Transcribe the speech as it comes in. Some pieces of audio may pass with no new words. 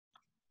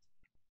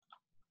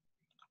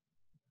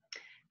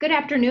Good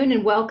afternoon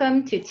and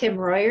welcome to Tim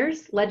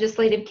Royers,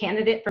 legislative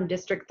candidate from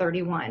District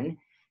 31.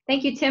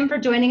 Thank you, Tim, for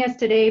joining us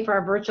today for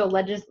our virtual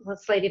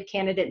legislative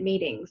candidate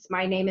meetings.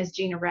 My name is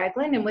Gina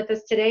Ragland, and with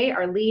us today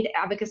are lead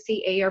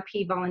advocacy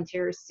AARP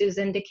volunteers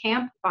Susan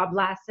DeCamp, Bob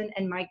Lassen,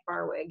 and Mike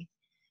Barwig.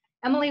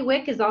 Emily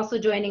Wick is also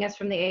joining us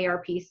from the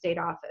AARP state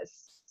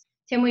office.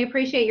 Tim, we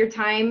appreciate your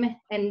time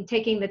and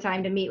taking the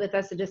time to meet with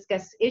us to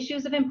discuss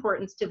issues of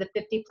importance to the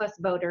 50-plus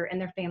voter and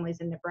their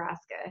families in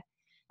Nebraska.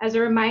 As a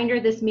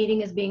reminder, this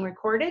meeting is being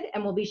recorded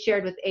and will be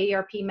shared with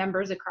AARP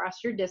members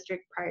across your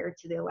district prior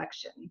to the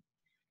election.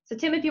 So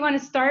Tim, if you want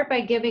to start by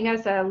giving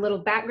us a little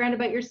background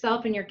about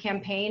yourself and your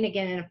campaign,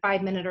 again, in a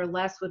 5-minute or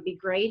less would be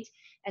great.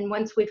 And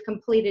once we've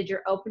completed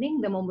your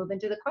opening, then we'll move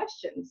into the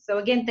questions. So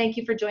again, thank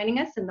you for joining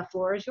us and the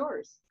floor is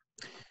yours.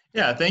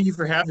 Yeah, thank you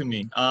for having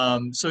me.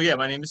 My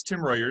name is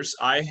Tim Royers.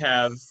 I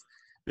have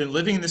been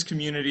living in this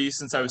community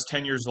since I was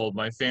 10 years old.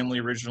 My family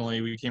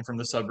originally, we came from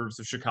the suburbs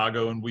of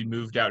Chicago and we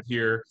moved out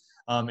here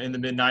in the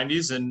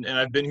mid-90s, and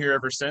I've been here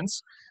ever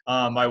since.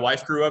 My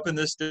wife grew up in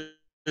this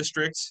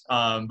district.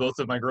 Both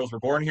of my girls were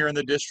born here in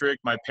the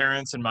district. My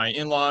parents and my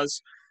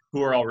in-laws,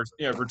 who are all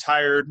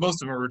retired,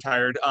 most of them are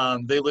retired,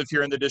 they live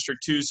here in the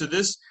district too. So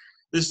this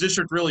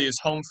district really is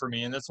home for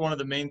me, and that's one of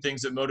the main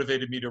things that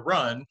motivated me to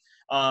run.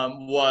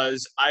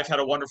 Was I've had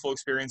a wonderful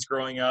experience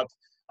growing up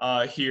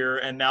here,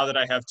 and now that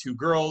I have 2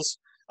 girls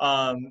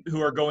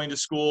who are going to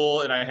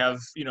school, and I have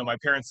my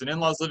parents and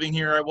in-laws living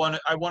here, I want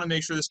to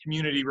make sure this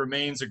community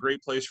remains a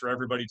great place for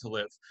everybody to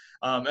live.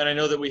 And I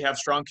know that we have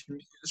strong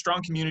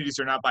communities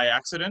are not by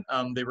accident.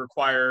 They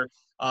require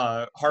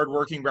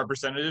hardworking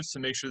representatives to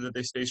make sure that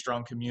they stay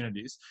strong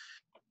communities.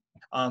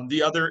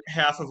 The other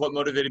half of what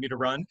motivated me to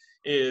run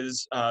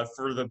is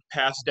for the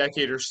past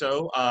decade or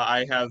so,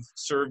 I have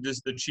served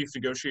as the chief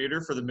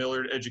negotiator for the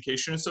Millard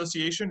Education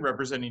Association,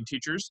 representing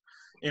teachers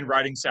in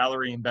writing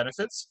salary and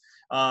benefits.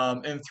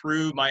 And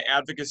through my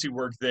advocacy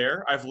work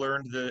there, I've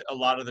learned that a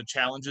lot of the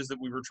challenges that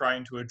we were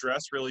trying to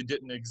address really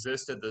didn't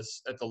exist at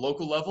the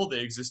local level.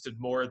 They existed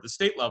more at the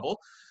state level.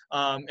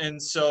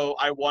 And so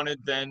I wanted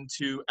then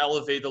to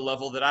elevate the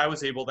level that I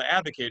was able to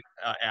advocate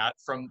at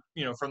from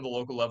the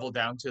local level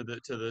down to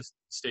the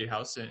state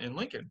house in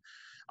Lincoln.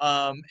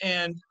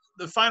 And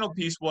the final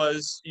piece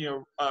was,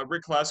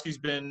 Rick Kolaski's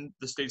been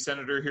the state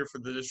senator here for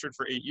the district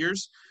for 8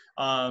 years.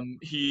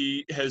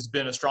 He has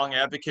been a strong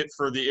advocate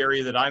for the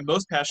area that I'm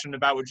most passionate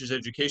about, which is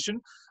education.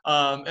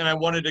 And I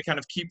wanted to kind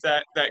of keep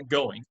that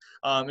going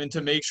and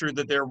to make sure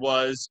that there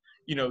was,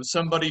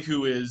 somebody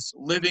who is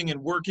living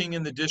and working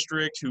in the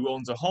district, who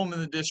owns a home in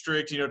the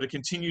district, to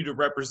continue to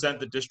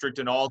represent the district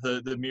and all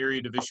the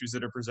myriad of issues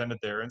that are presented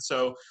there. And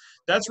so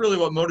that's really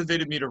what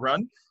motivated me to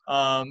run.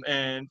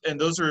 And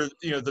those are,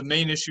 the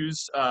main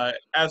issues.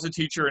 As a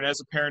teacher and as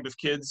a parent of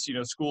kids,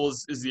 school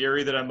is the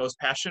area that I'm most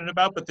passionate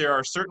about, but there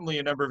are certainly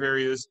a number of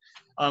areas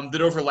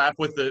that overlap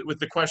with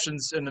the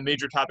questions and the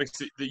major topics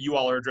that you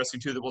all are addressing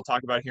too, that we'll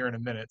talk about here in a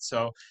minute.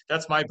 So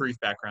that's my brief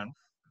background.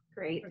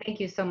 Great. Thank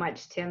you so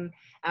much, Tim.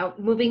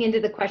 Moving into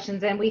the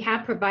questions, and we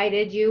have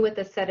provided you with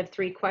a set of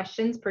 3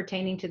 questions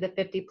pertaining to the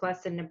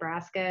 50-plus in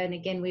Nebraska. And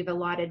again, we've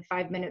allotted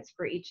 5 minutes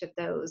for each of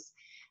those.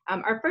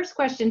 Our first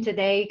question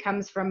today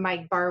comes from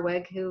Mike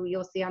Barwig, who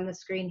you'll see on the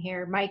screen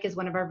here. Mike is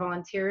one of our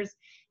volunteers.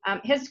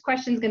 His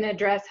question is going to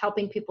address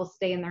helping people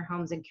stay in their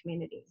homes and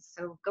communities.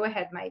 So go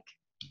ahead, Mike.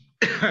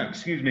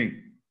 Excuse me.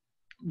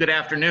 Good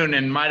afternoon,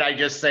 and might I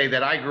just say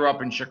that I grew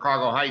up in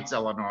Chicago Heights,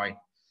 Illinois.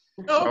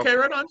 Oh, okay,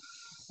 right on.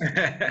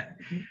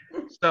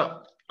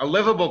 So a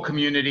livable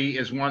community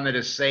is one that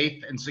is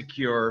safe and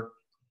secure,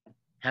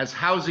 has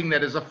housing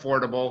that is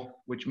affordable,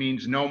 which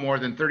means no more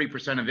than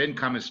 30% of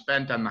income is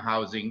spent on the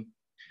housing,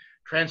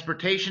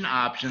 transportation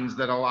options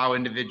that allow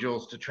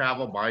individuals to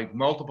travel by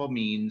multiple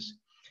means,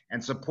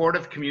 and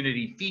supportive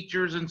community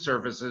features and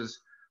services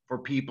for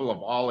people of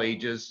all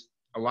ages,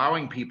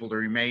 allowing people to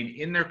remain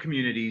in their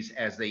communities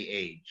as they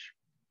age.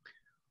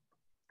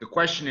 The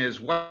question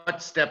is,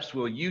 what steps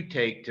will you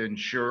take to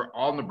ensure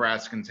all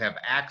Nebraskans have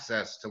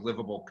access to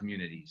livable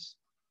communities?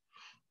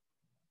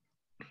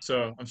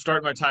 So I'm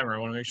starting my timer. I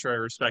want to make sure I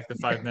respect the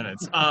 5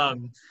 minutes.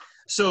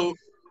 So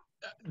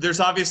there's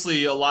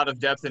obviously a lot of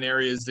depth and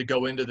areas that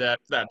go into that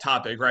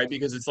topic, right?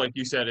 Because it's like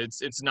you said,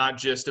 it's not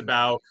just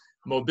about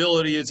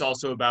mobility. It's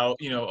also about,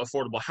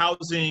 affordable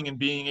housing and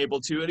being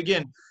able to, and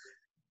again,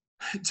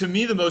 to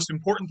me, the most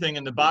important thing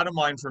and the bottom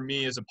line for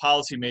me as a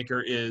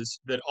policymaker is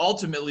that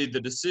ultimately the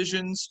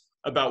decisions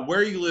about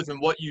where you live and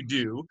what you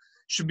do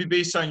should be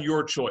based on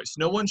your choice.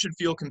 No one should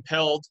feel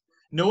compelled.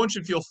 No one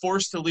should feel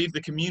forced to leave the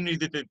community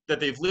that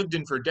they've lived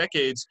in for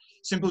decades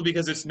simply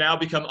because it's now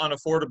become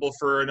unaffordable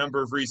for a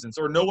number of reasons.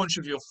 Or no one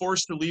should feel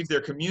forced to leave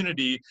their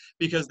community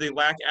because they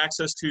lack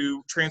access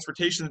to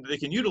transportation that they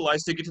can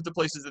utilize to get to the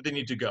places that they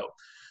need to go.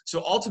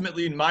 So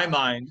ultimately, in my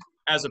mind,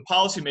 as a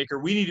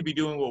policymaker, we need to be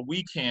doing what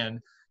we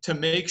can to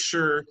make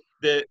sure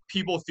that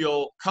people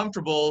feel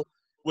comfortable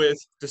with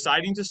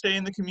deciding to stay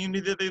in the community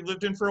that they've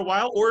lived in for a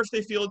while, or if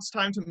they feel it's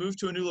time to move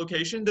to a new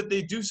location, that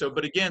they do so.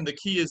 But again, the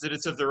key is that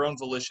it's of their own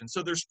volition.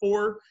 So there's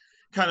 4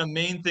 kind of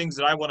main things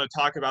that I want to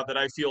talk about that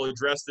I feel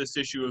address this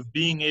issue of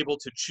being able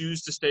to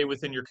choose to stay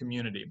within your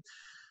community.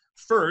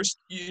 First,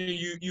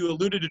 you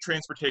alluded to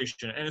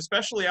transportation, and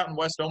especially out in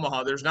West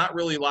Omaha, there's not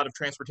really a lot of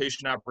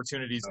transportation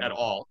opportunities at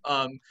all.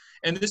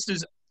 And this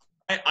is,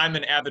 I'm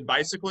an avid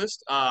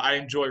bicyclist. I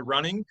enjoy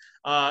running,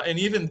 and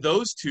even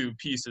those two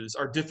pieces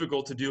are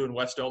difficult to do in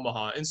West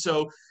Omaha. And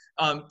so,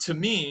 to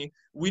me,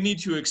 we need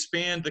to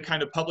expand the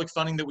kind of public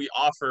funding that we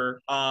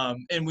offer,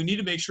 and we need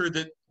to make sure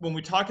that when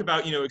we talk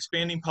about,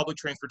 expanding public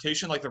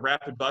transportation, like the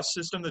rapid bus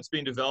system that's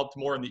being developed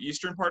more in the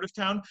eastern part of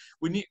town,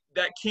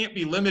 that can't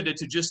be limited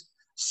to just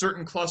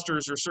certain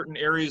clusters or certain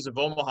areas of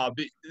Omaha.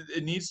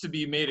 It needs to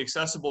be made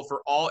accessible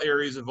for all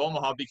areas of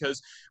Omaha, because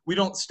we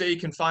don't stay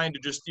confined to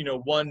just,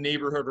 one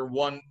neighborhood or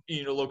one,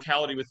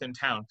 locality within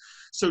town.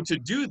 So to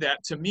do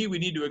that, to me, we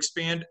need to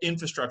expand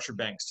infrastructure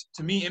banks.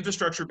 To me,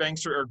 infrastructure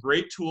banks are a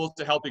great tool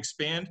to help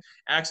expand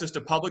access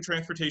to public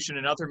transportation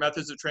and other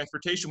methods of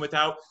transportation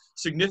without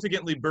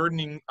significantly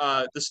burdening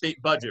the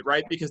state budget,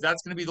 right? Because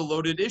that's going to be the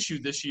loaded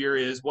issue this year,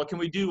 is what can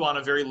we do on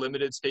a very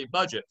limited state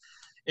budget?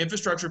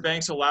 Infrastructure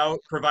banks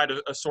provide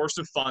a source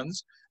of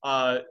funds,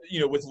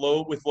 with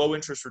low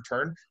interest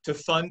return to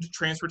fund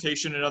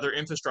transportation and other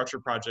infrastructure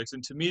projects.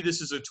 And to me,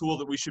 this is a tool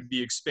that we should be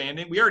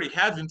expanding. We already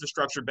have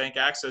infrastructure bank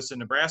access in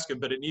Nebraska,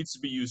 but it needs to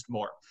be used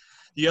more.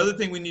 The other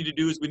thing we need to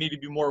do is we need to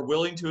be more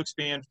willing to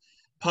expand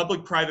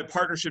public-private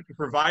partnership to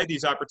provide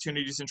these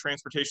opportunities and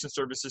transportation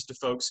services to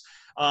folks,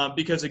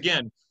 because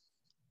again,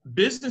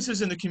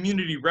 businesses in the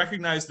community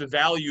recognize the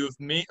value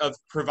of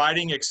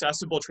providing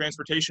accessible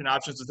transportation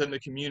options within the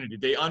community.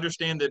 They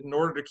understand that in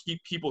order to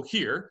keep people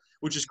here,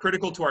 which is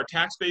critical to our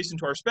tax base and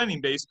to our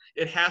spending base,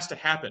 it has to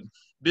happen.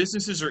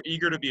 Businesses are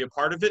eager to be a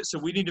part of it, so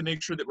we need to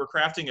make sure that we're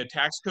crafting a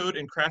tax code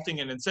and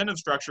crafting an incentive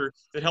structure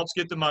that helps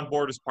get them on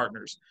board as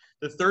partners.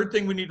 The third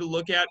thing we need to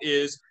look at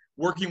is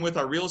working with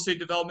our real estate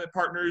development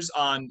partners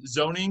on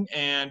zoning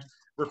and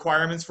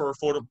requirements for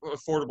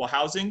affordable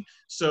housing,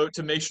 so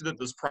to make sure that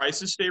those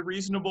prices stay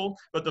reasonable.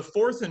 But the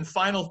fourth and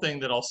final thing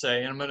that I'll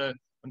say, and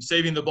I'm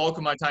saving the bulk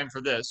of my time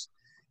for this,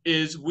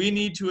 is we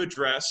need to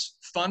address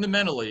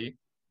fundamentally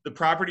the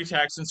property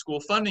tax and school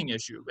funding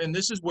issue. And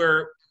this is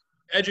where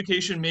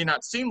education may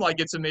not seem like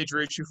it's a major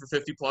issue for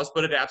 50 plus,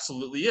 but it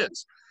absolutely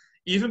is.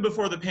 Even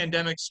before the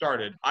pandemic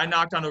started, I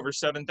knocked on over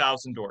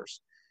 7,000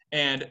 doors.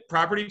 And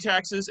property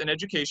taxes and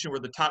education were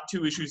the top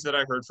two issues that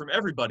I heard from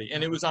everybody.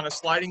 And it was on a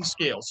sliding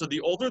scale. So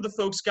the older the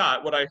folks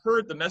got,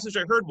 the message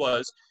I heard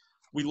was,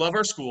 we love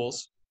our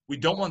schools. We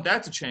don't want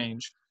that to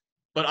change,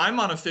 but I'm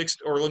on a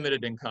fixed or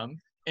limited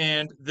income.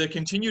 And the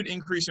continued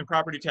increase in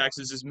property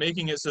taxes is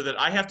making it so that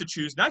I have to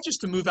choose not just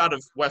to move out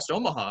of West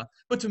Omaha,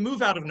 but to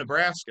move out of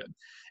Nebraska.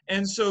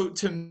 And so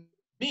to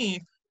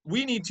me,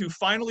 we need to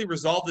finally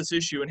resolve this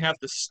issue and have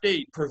the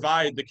state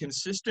provide the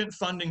consistent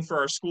funding for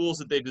our schools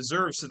that they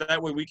deserve, so that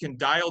way we can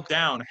dial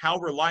down how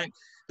reliant.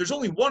 There's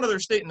only one other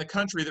state in the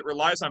country that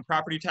relies on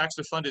property tax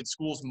to fund its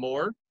schools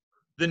more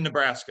than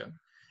Nebraska.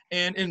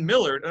 And in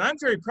Millard, and I'm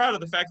very proud of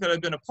the fact that I've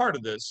been a part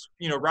of this,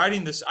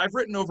 writing this, I've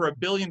written over $1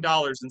 billion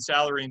in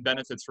salary and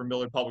benefits for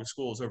Millard Public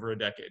Schools over a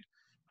decade.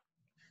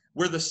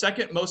 We're the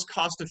second most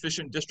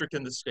cost-efficient district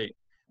in the state.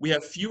 We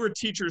have fewer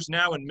teachers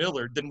now in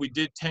Millard than we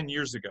did 10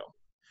 years ago.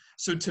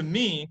 So to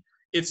me,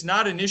 it's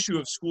not an issue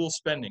of school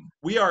spending.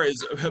 We are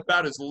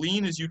about as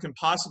lean as you can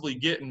possibly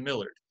get in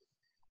Millard.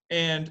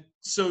 And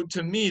so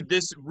to me, we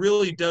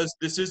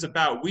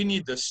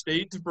need the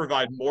state to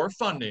provide more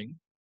funding,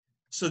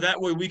 so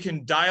that way we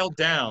can dial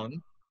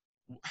down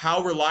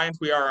how reliant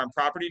we are on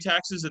property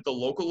taxes at the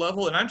local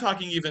level. And I'm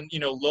talking even,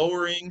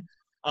 lowering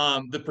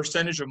the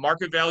percentage of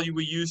market value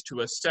we use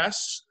to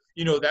assess,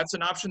 that's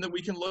an option that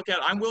we can look at.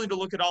 I'm willing to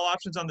look at all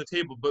options on the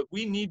table, but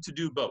we need to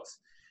do both.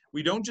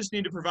 We don't just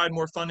need to provide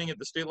more funding at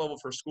the state level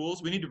for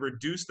schools. We need to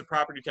reduce the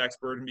property tax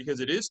burden because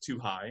it is too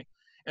high.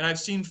 And I've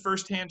seen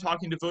firsthand,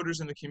 talking to voters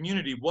in the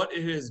community, what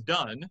it has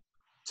done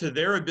to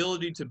their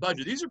ability to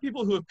budget. These are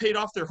people who have paid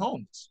off their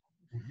homes,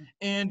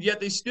 and yet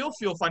they still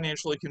feel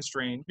financially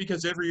constrained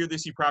because every year they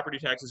see property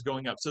taxes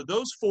going up. So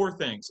those four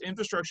things: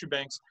 infrastructure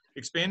banks,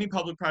 expanding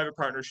public-private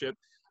partnership,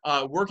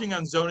 working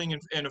on zoning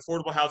and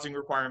affordable housing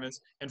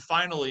requirements, and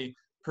finally,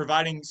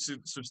 providing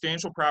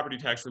substantial property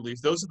tax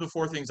relief. Those are the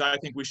four things I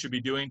think we should be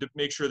doing to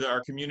make sure that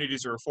our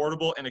communities are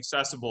affordable and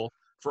accessible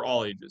for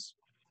all ages.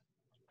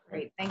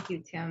 Great, thank you,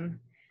 Tim.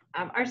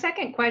 Our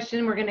second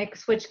question, we're going to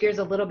switch gears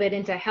a little bit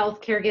into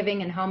health,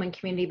 caregiving, and home and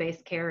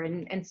community-based care,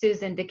 and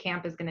Susan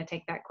DeCamp is going to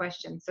take that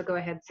question. So go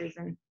ahead,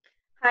 Susan.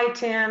 Hi,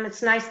 Tim.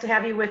 It's nice to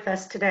have you with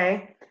us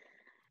today.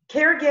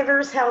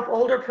 Caregivers help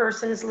older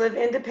persons live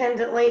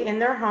independently in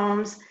their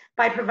homes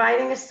by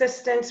providing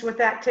assistance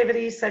with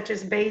activities such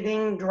as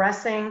bathing,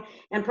 dressing,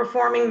 and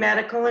performing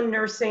medical and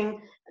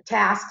nursing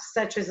tasks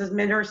such as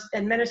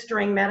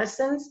administering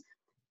medicines.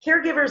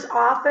 Caregivers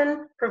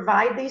often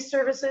provide these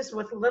services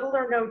with little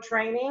or no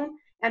training,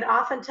 and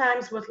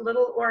oftentimes with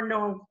little or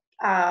no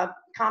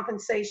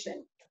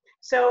compensation.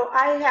 So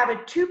I have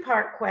a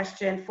two-part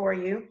question for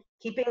you,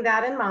 keeping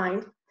that in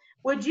mind.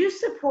 Would you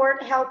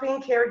support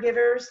helping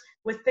caregivers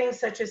with things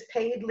such as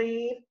paid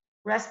leave,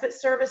 respite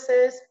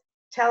services,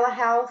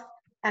 telehealth,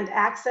 and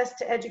access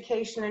to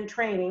education and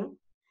training?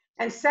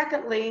 And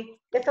secondly,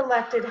 if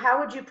elected, how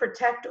would you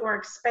protect or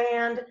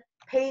expand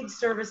paid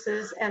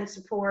services and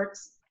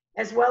supports,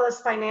 as well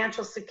as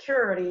financial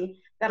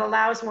security that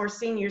allows more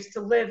seniors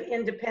to live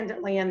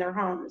independently in their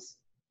homes?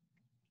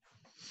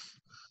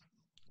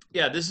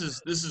 Yeah, this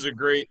is a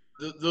great,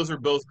 those are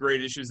both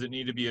great issues that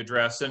need to be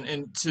addressed.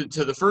 And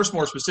to the first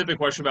more specific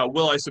question about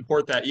will I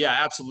support that? Yeah,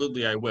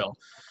 absolutely I will.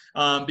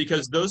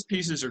 Because those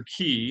pieces are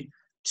key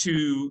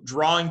to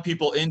drawing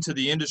people into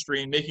the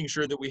industry and making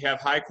sure that we have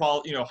high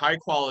quality,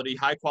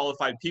 high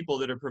qualified people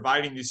that are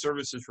providing these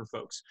services for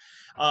folks.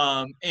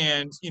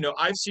 And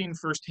I've seen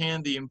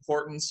firsthand the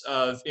importance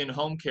of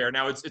in-home care.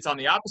 Now it's on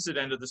the opposite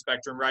end of the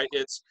spectrum, right?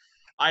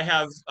 I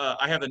have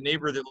a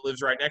neighbor that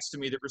lives right next to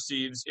me that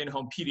receives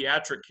in-home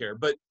pediatric care.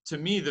 But to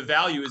me, the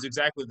value is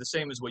exactly the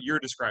same as what you're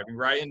describing,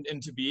 right?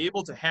 And to be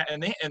able to have,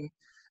 and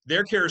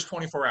their care is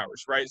 24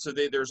 hours, right? So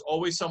there's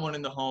always someone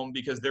in the home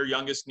because their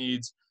youngest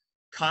needs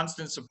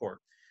constant support.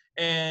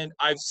 And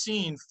I've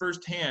seen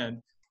firsthand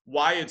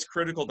why it's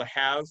critical to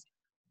have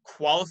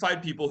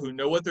qualified people who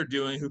know what they're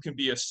doing, who can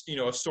be a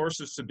source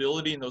of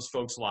stability in those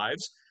folks'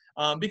 lives.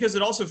 Because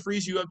it also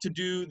frees you up to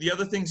do the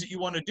other things that you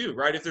want to do,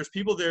 right? If there's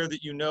people there that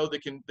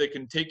that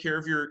can take care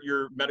of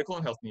your medical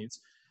and health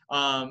needs,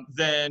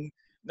 then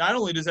not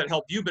only does that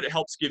help you, but it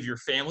helps give your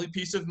family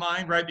peace of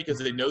mind, right? Because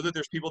they know that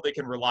there's people they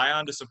can rely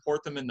on to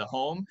support them in the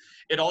home.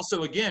 It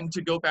also, again,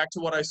 to go back to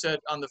what I said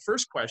on the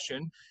first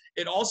question,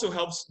 it also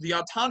helps the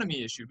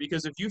autonomy issue,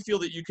 because if you feel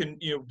that you can,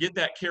 get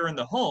that care in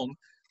the home,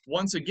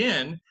 once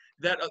again,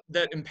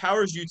 that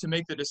empowers you to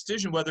make the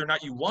decision whether or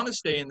not you want to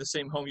stay in the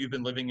same home you've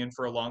been living in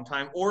for a long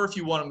time, or if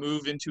you want to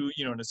move into,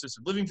 an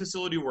assisted living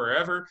facility,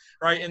 wherever,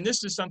 right? And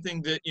this is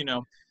something that,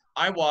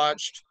 I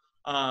watched,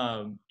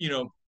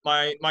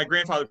 my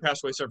grandfather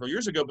passed away several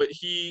years ago, but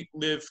he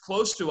lived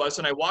close to us,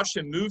 and I watched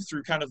him move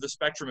through kind of the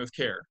spectrum of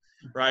care,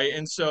 right?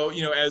 And so,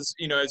 as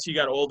he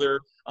got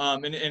older,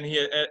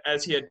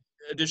 as he had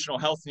additional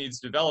health needs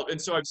develop, and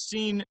so I've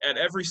seen at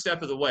every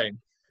step of the way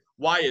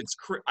why it's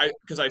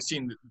because I've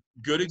seen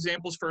good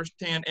examples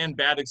firsthand and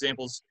bad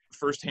examples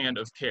firsthand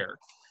of care.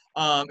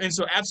 And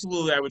so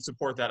absolutely I would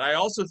support that. I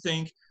also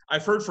think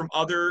I've heard from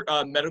other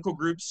medical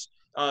groups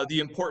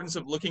the importance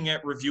of looking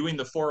at reviewing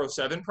the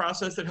 407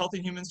 process that Health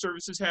and Human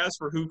Services has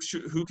for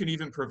who can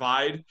even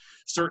provide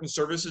certain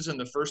services in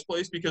the first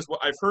place, because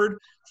what I've heard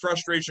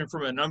frustration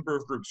from a number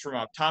of groups, from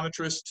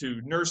optometrists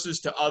to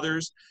nurses to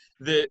others,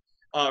 that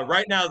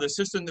right now the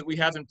system that we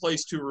have in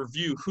place to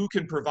review who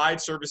can provide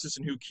services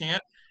and who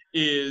can't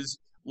is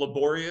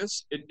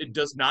laborious. It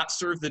does not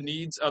serve the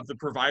needs of the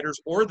providers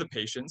or the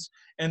patients,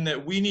 and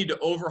that we need to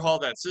overhaul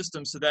that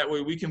system so that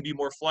way we can be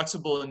more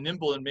flexible and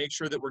nimble and make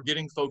sure that we're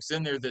getting folks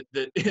in there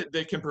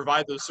that can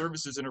provide those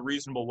services in a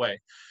reasonable way.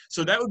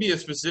 So that would be a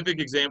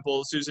specific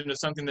example, Susan, of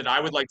something that I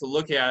would like to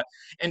look at.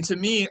 And to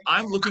me,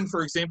 I'm looking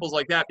for examples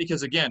like that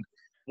because, again,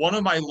 one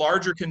of my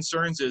larger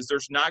concerns is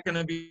there's not going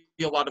to be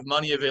a lot of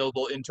money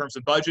available in terms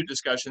of budget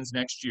discussions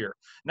next year,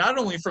 not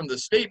only from the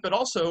state, but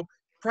also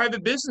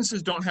private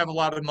businesses don't have a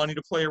lot of money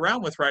to play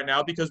around with right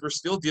now because we're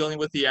still dealing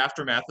with the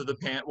aftermath of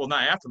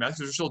not aftermath,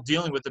 because we're still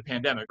dealing with the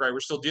pandemic, right? We're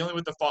still dealing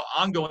with the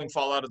ongoing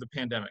fallout of the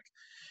pandemic.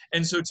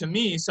 And so to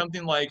me,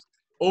 something like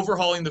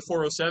overhauling the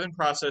 407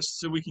 process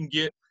so we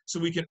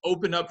can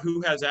open up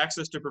who has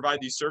access to provide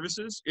these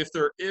services,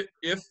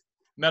 if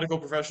medical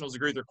professionals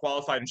agree they're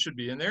qualified and should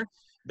be in there,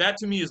 that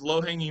to me is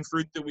low-hanging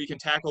fruit that we can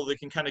tackle that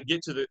can kind of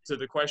get to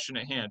the question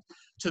at hand.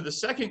 To the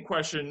second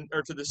question,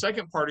 or to the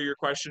second part of your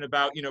question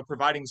about,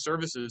 providing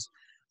services,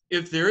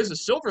 if there is a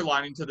silver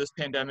lining to this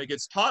pandemic,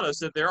 it's taught us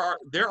that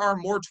there are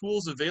more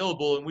tools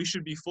available, and we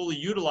should be fully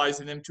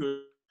utilizing them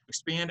to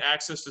expand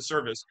access to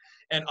service.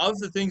 And of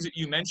the things that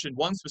you mentioned,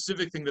 one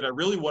specific thing that I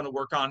really want to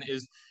work on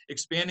is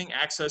expanding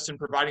access and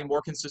providing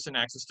more consistent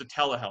access to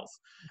telehealth.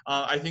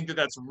 I think that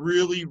that's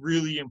really,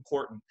 really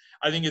important.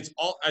 I think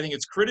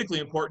it's critically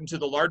important to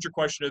the larger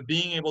question of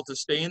being able to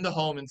stay in the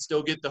home and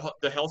still get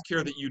the health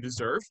care that you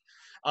deserve.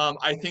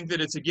 I think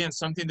that it's, again,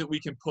 something that we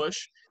can push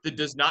that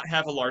does not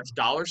have a large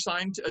dollar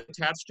sign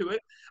attached to it.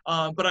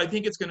 But I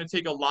think it's going to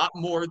take a lot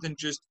more than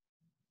just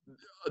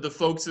the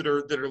folks that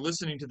are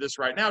listening to this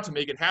right now to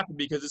make it happen,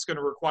 because it's going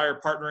to require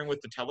partnering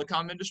with the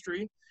telecom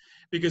industry.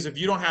 Because if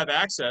you don't have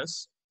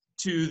access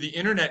to the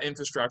internet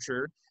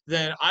infrastructure,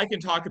 then I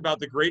can talk about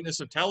the greatness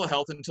of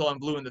telehealth until I'm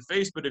blue in the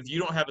face, but if you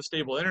don't have a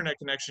stable internet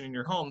connection in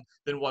your home,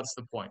 then what's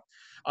the point?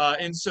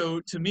 And so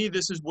to me,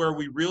 this is where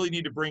we really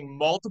need to bring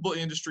multiple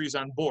industries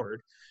on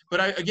board. But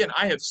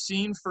I have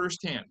seen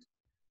firsthand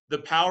the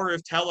power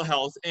of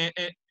telehealth,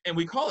 and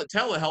we call it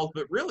telehealth,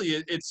 but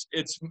really it's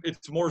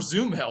more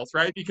Zoom health,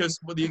 right? Because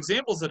the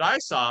examples that I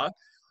saw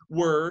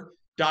were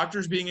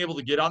doctors being able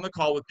to get on the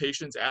call with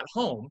patients at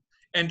home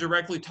and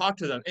directly talk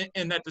to them.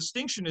 And that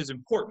distinction is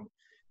important,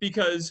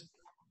 because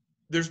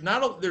there's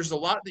a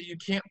lot that you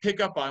can't pick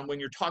up on when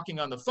you're talking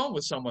on the phone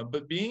with someone,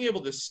 but being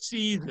able to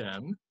see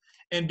them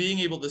and being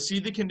able to see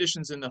the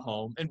conditions in the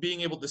home and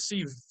being able to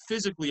see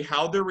physically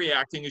how they're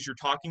reacting as you're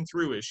talking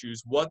through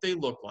issues, what they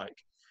look like,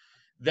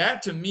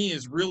 That to me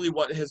is really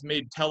what has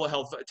made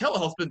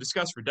telehealth's been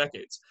discussed for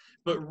decades,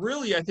 but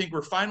really I think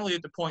we're finally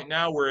at the point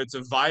now where it's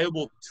a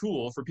viable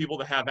tool for people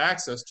to have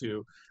access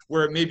to,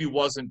 where it maybe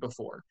wasn't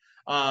before.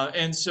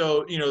 And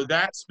so,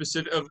 that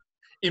specific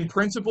in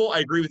principle, I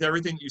agree with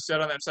everything you said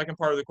on that second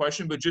part of the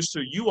question, but just so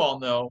you all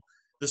know,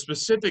 the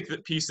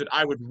specific piece that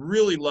I would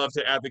really love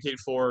to advocate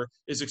for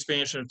is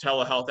expansion of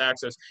telehealth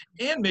access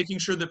and making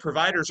sure that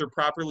providers are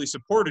properly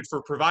supported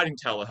for providing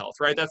telehealth,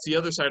 right? That's the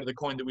other side of the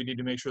coin that we need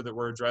to make sure that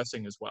we're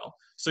addressing as well.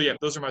 So yeah,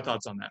 those are my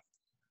thoughts on that.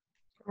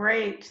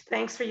 Great.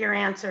 Thanks for your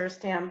answers,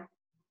 Tim.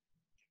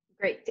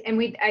 Great. And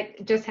I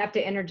just have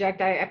to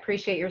interject. I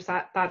appreciate your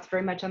thoughts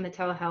very much on the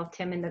telehealth,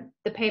 Tim, and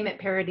the payment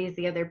parity is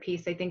the other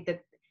piece. I think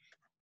that,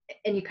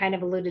 and you kind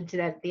of alluded to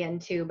that at the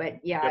end too, but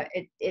yeah,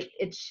 Yep.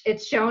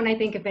 it's shown, I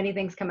think, if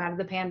anything's come out of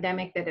the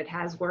pandemic, that it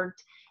has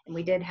worked, and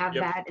we did have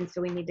Yep. that. And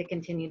so we need to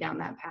continue down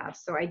that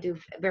path. So I do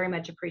very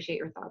much appreciate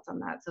your thoughts on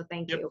that. So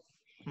thank Yep. you.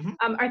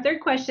 Mm-hmm. Our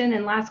third question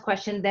and last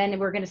question, then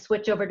we're going to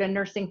switch over to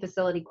nursing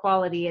facility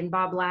quality, and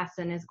Bob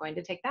Lassen is going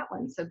to take that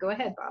one. So go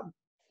ahead, Bob.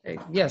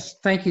 Yes,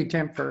 thank you,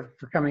 Tim, for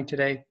coming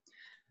today.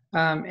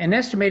 An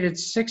estimated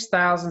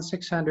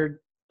 6,600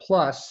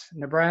 plus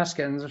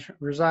Nebraskans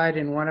reside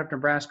in one of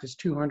Nebraska's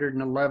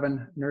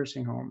 211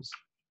 nursing homes.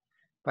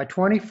 By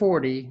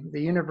 2040,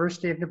 the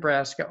University of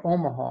Nebraska,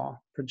 Omaha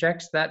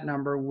projects that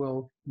number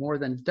will more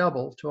than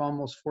double to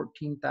almost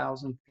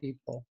 14,000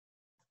 people.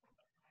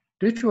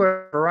 Due to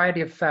a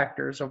variety of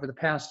factors over the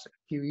past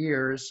few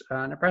years,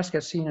 Nebraska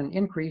has seen an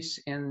increase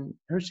in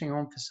nursing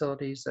home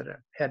facilities that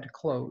have had to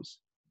close.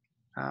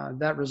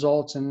 That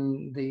results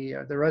in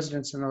the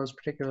residents in those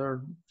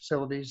particular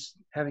facilities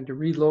having to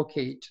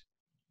relocate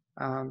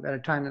at a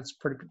time that's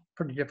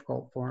pretty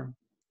difficult for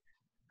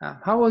them.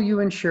 How will you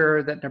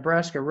ensure that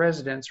Nebraska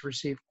residents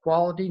receive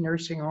quality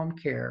nursing home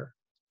care,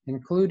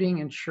 including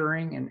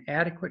ensuring an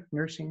adequate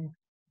nursing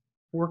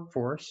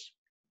workforce,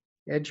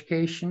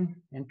 education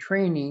and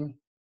training,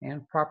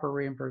 and proper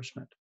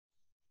reimbursement?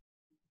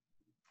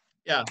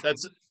 Yeah,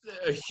 that's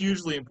a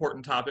hugely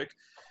important topic.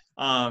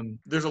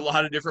 There's a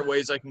lot of different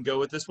ways I can go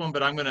with this one,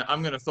 but I'm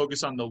gonna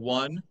focus on the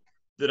one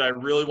that I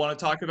really want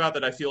to talk about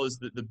that I feel is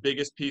the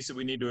biggest piece that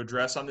we need to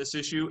address on this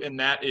issue, and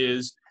that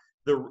is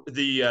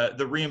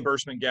the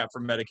reimbursement gap for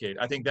Medicaid.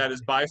 I think that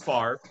is by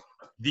far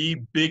the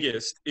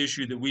biggest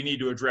issue that we need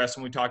to address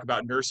when we talk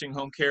about nursing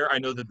home care. I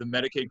know that the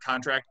Medicaid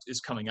contract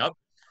is coming up,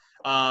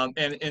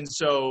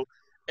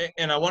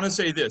 and I want to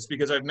say this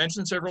because I've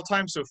mentioned several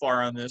times so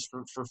far on this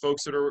for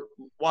folks that are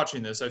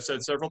watching this. I've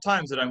said several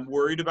times that I'm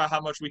worried about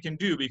how much we can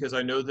do because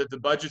I know that the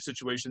budget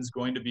situation is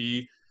going to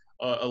be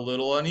a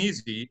little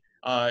uneasy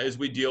as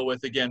we deal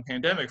with, again,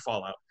 pandemic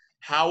fallout.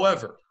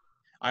 However,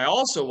 I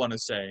also want to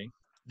say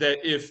that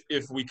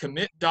if we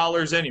commit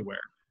dollars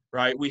anywhere,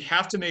 right, we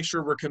have to make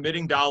sure we're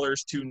committing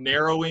dollars to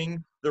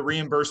narrowing the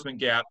reimbursement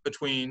gap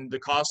between the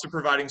cost of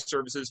providing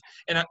services.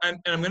 And I'm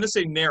going to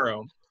say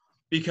narrow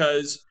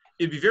because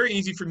it'd be very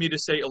easy for me to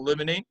say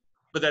eliminate,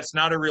 but that's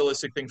not a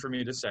realistic thing for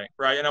me to say,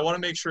 right? And I want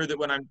to make sure that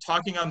when I'm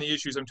talking on the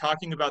issues, I'm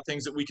talking about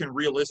things that we can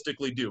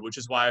realistically do, which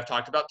is why I've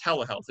talked about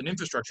telehealth and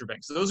infrastructure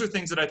banks. So those are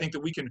things that I think that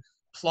we can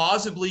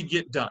plausibly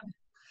get done.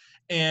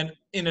 And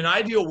in an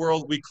ideal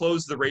world, we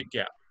close the rate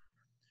gap.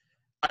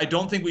 I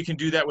don't think we can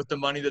do that with the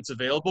money that's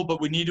available,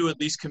 but we need to at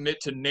least commit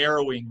to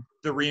narrowing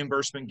the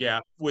reimbursement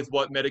gap with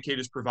what Medicaid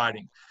is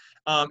providing.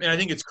 And I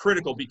think it's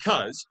critical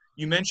because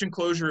you mentioned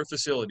closure of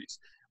facilities.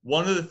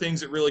 One of the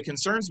things that really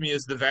concerns me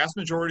is the vast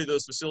majority of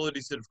those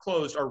facilities that have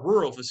closed are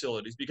rural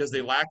facilities because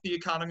they lack the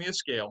economy of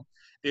scale.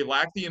 They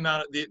lack the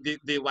amount of,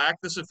 they lack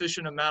the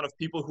sufficient amount of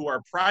people who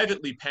are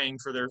privately paying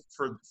for their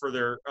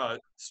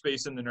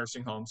space in the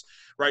nursing homes,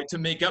 right? To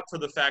make up for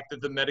the fact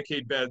that the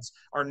Medicaid beds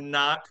are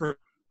not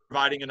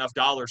providing enough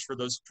dollars for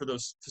those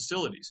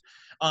facilities.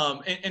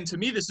 And to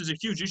me, this is a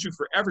huge issue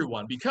for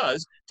everyone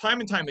because time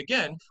and time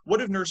again, what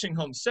have nursing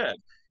homes said?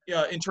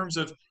 In terms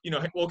of,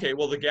 okay,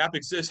 well, the gap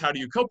exists. How do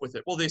you cope with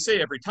it? Well, they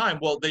say every time,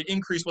 well, they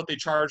increase what they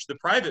charge the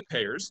private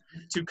payers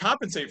to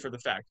compensate for the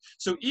fact.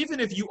 So even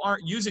if you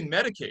aren't using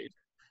Medicaid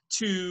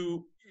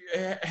to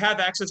have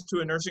access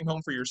to a nursing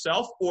home for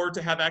yourself or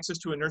to have access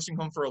to a nursing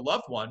home for a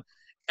loved one,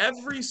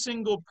 every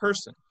single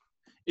person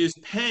is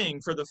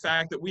paying for the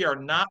fact that we are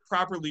not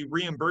properly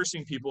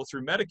reimbursing people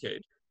through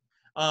Medicaid,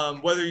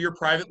 whether you're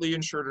privately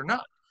insured or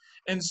not.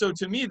 And so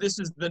to me, this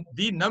is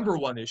the number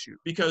one issue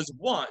because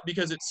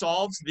it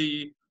solves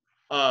the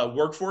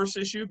workforce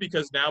issue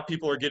because now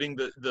people are getting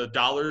the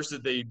dollars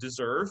that they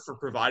deserve for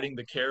providing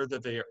the care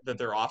that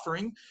they're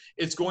offering.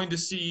 It's going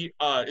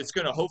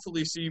to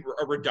hopefully see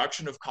a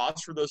reduction of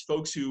costs for those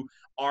folks who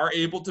are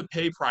able to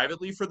pay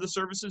privately for the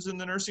services in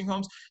the nursing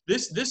homes.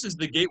 This is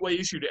the gateway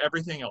issue to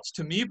everything else.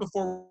 To me,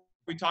 before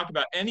we talk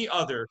about any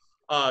other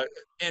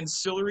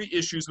ancillary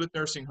issues with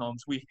nursing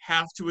homes, we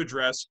have to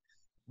address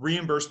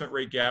reimbursement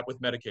rate gap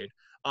with Medicaid.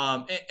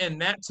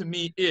 And that to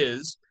me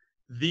is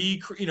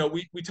we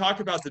talk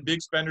about the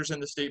big spenders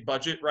in the state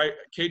budget, right?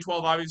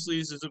 K-12 obviously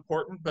is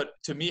important,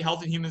 but to me,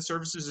 Health and Human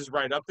Services is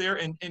right up there.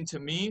 And to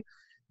me,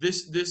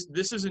 this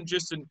isn't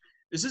just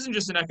this isn't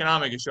just an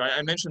economic issue.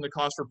 I mentioned the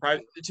cost for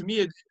private. To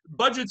me,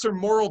 budgets are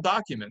moral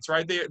documents,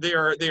 right? They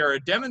are a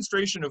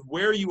demonstration of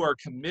where you are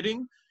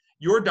committing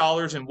your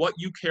dollars and what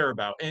you care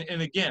about.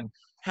 And again,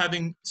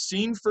 having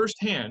seen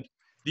firsthand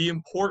the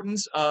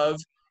importance of,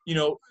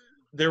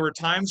 there were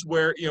times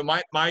where,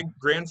 my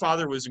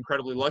grandfather was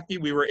incredibly lucky.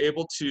 We were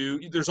able to,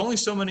 there's only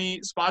so many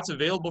spots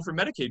available for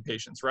Medicaid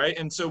patients, right?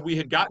 And so we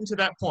had gotten to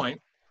that point.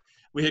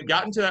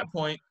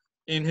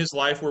 In his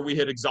life where we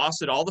had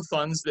exhausted all the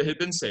funds that had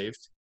been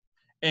saved.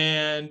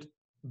 And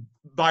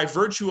by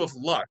virtue of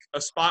luck,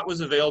 a spot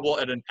was available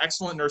at an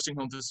excellent nursing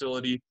home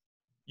facility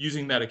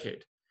using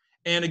Medicaid.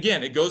 And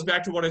again, it goes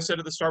back to what I said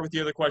at the start with the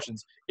other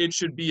questions. It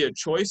should be a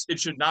choice. It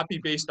should not be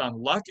based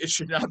on luck. It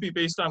should not be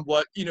based on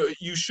what,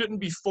 you shouldn't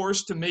be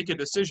forced to make a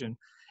decision.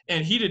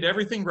 And he did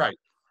everything right.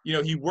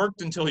 He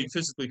worked until he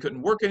physically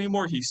couldn't work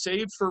anymore. He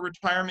saved for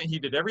retirement. He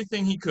did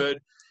everything he could.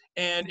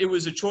 And it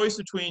was a choice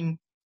between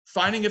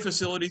finding a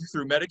facility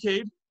through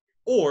Medicaid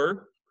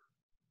or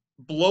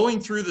blowing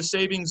through the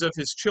savings of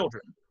his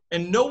children.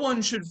 And no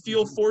one should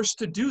feel forced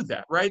to do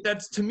that, right?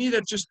 That's, to me,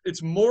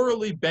 it's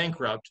morally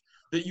bankrupt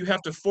that you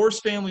have to force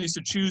families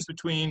to choose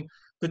between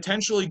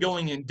potentially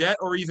going in debt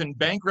or even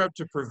bankrupt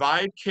to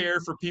provide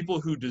care for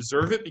people who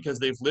deserve it because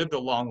they've lived a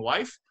long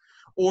life,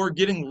 or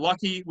getting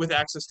lucky with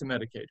access to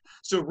Medicaid.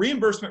 So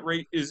reimbursement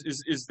rate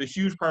is the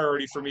huge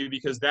priority for me,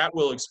 because that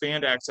will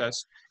expand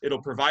access,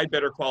 it'll provide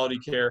better quality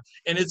care,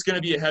 and it's going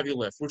to be a heavy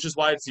lift, which is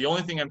why it's the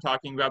only thing I'm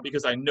talking about,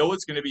 because I know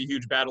it's going to be a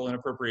huge battle in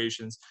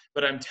appropriations.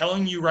 But I'm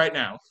telling you right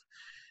now,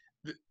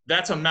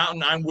 that's a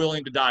mountain I'm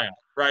willing to die on,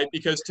 right?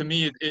 Because to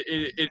me,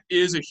 it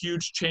is a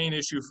huge chain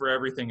issue for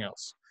everything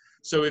else.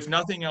 So if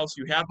nothing else,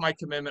 you have my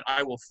commitment.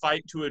 I will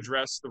fight to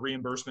address the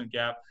reimbursement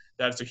gap.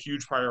 That's a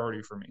huge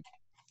priority for me.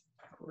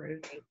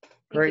 Great.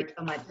 Thank you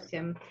so much,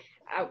 Tim.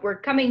 We're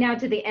coming now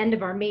to the end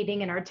of our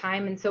meeting and our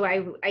time, and so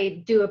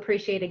I do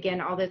appreciate,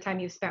 again, all the time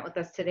you've spent with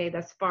us today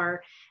thus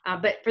far.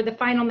 But for the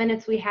final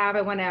minutes we have,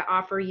 I want to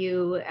offer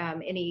you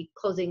any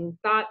closing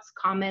thoughts,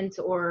 comments,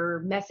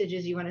 or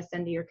messages you want to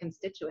send to your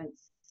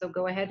constituents. So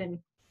go ahead and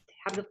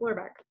have the floor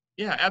back.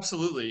 Yeah,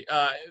 absolutely.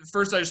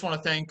 First, I just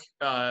want to thank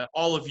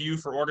all of you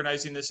for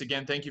organizing this.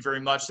 Again, thank you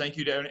very much. Thank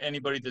you to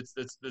anybody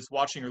that's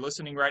watching or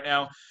listening right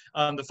now.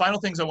 The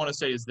final things I want to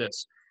say is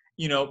this.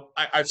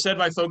 I've said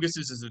my focus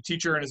is as a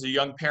teacher and as a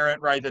young parent,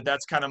 right?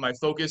 That's kind of my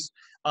focus.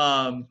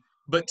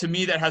 But to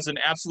me, that has an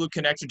absolute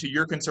connection to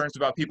your concerns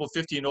about people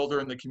 50 and older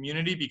in the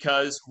community,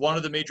 because one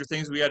of the major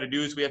things we got to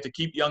do is we have to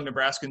keep young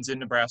Nebraskans in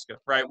Nebraska,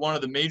 right? One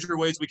of the major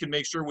ways we can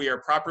make sure we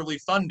are properly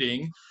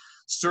funding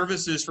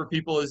services for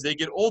people as they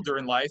get older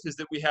in life is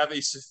that we have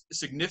a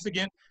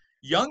significant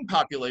young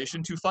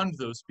population to fund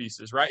those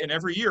pieces, right? And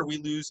every year we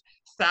lose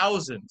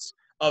thousands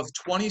of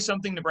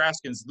 20-something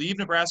Nebraskans leave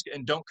Nebraska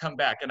and don't come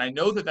back. And I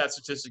know that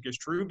statistic is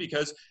true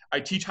because I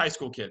teach high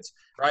school kids,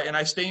 right? And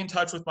I stay in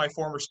touch with my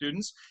former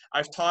students.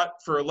 I've taught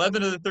for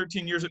 11 of the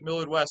 13 years at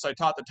Millard West. I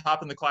taught the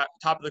top of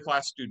the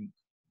class student.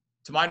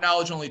 To my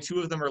knowledge, only 2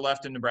 of them are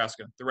left in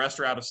Nebraska. The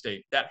rest are out of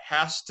state. That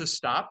has to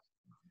stop.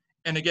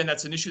 And again,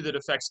 that's an issue that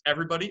affects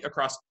everybody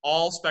across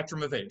all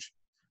spectrum of age,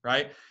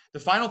 right? The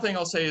final thing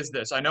I'll say is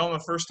this. I know I'm a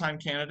first-time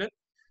candidate.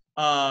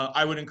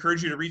 I would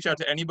encourage you to reach out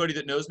to anybody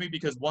that knows me,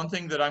 because one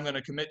thing that I'm going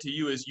to commit to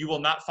you is you will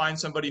not find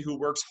somebody who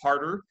works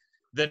harder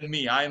than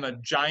me. I am a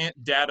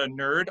giant data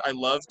nerd. I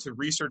love to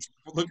research,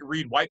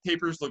 read white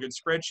papers, look at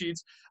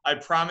spreadsheets. I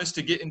promise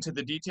to get into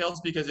the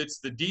details, because it's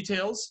the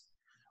details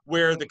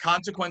where the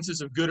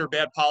consequences of good or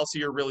bad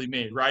policy are really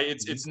made, right?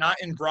 It's not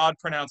in broad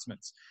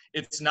pronouncements.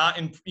 It's not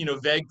in,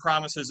 vague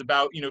promises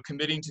about,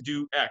 committing to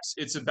do X.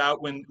 It's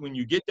about when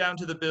you get down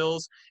to the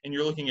bills and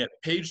you're looking at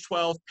page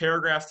 12,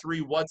 paragraph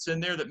 3, what's in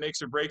there that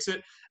makes or breaks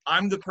it.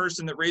 I'm the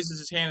person that raises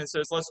his hand and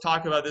says, let's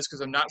talk about this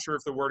because I'm not sure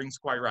if the wording's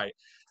quite right.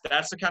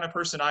 That's the kind of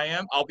person I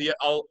am.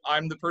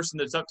 I'm the person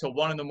that's up till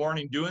 1 in the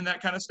morning doing that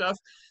kind of stuff.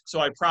 So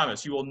I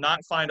promise you will not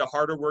find a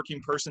harder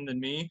working person than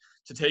me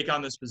to take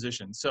on this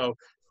position. So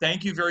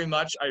thank you very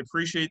much. I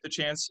appreciate the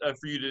chance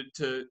for you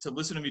to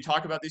listen to me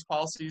talk about these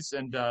policies.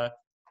 And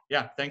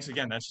yeah, thanks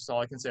again. That's just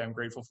all I can say. I'm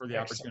grateful for the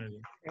opportunity.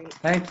 Great.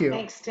 Thank you.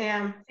 Thanks,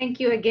 Tim. Thank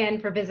you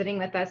again for visiting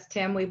with us,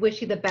 Tim. We wish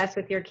you the best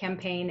with your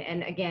campaign.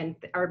 And again,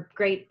 our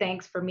great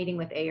thanks for meeting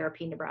with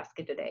AARP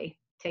Nebraska today.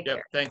 Take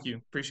care. Thank you.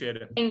 Appreciate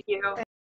it. Thank you.